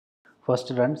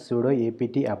First run sudo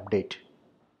apt update.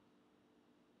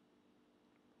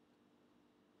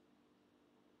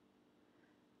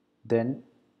 Then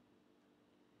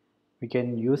we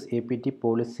can use apt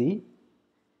policy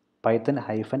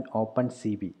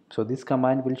python-opencv. So this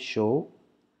command will show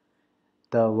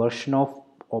the version of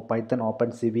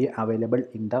python-opencv available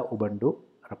in the Ubuntu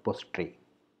repository.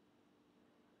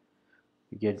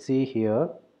 You can see here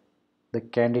the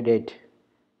candidate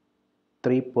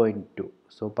 3.2.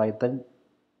 So Python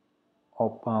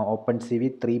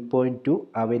OpenCV 3.2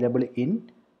 available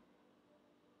in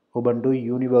Ubuntu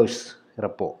Universe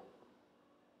repo.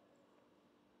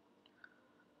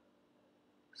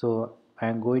 So I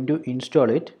am going to install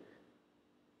it.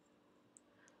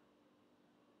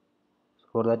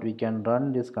 For that we can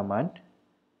run this command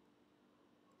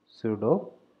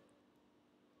sudo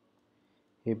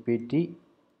apt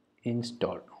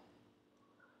install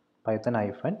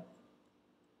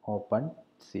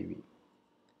python-opencv.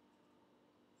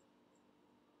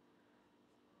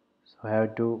 So I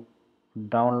have to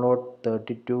download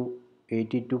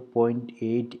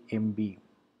 82.8 MB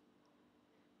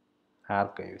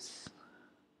archives.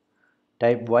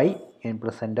 Type Y and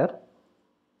press enter.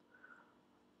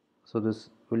 So this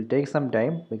will take some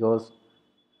time because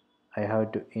I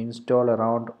have to install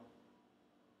around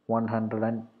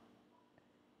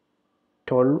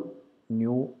 112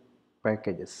 new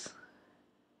packages.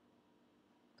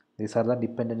 These are the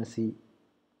dependency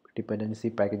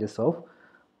packages of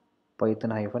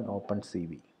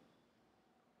python-opencv.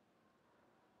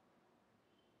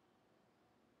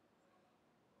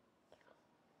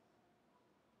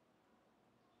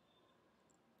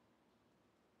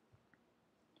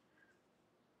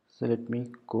 So let me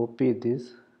copy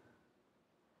this.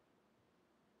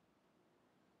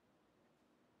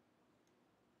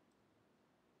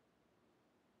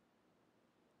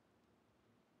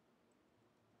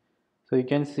 So you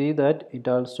can see that it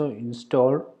also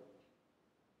installed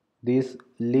these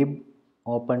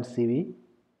libopencv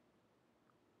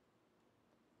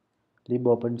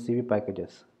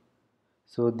packages.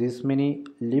 So this many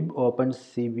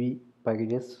libopencv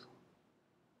packages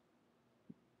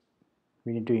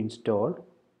we need to install.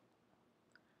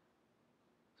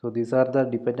 So these are the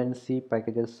dependency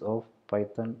packages of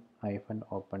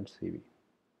python-opencv.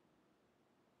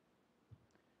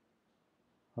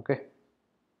 Okay.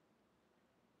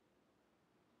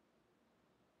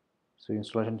 So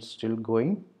installation is still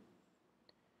going.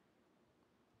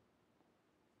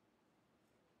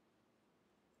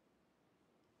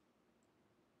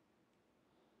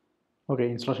 Okay,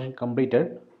 installation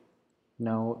completed.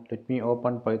 Now let me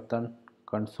open Python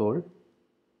console.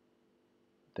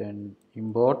 Then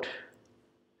import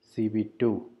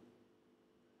cv2.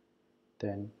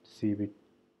 Then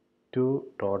cv2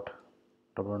 dot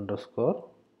double underscore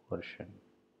version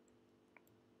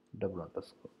double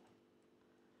underscore.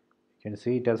 You can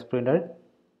see it has printed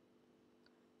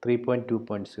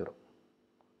 3.2.0.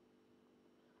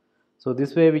 So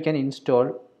this way we can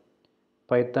install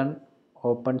Python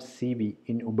OpenCV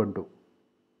in Ubuntu.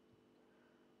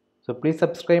 So please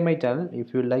subscribe my channel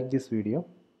if you like this video.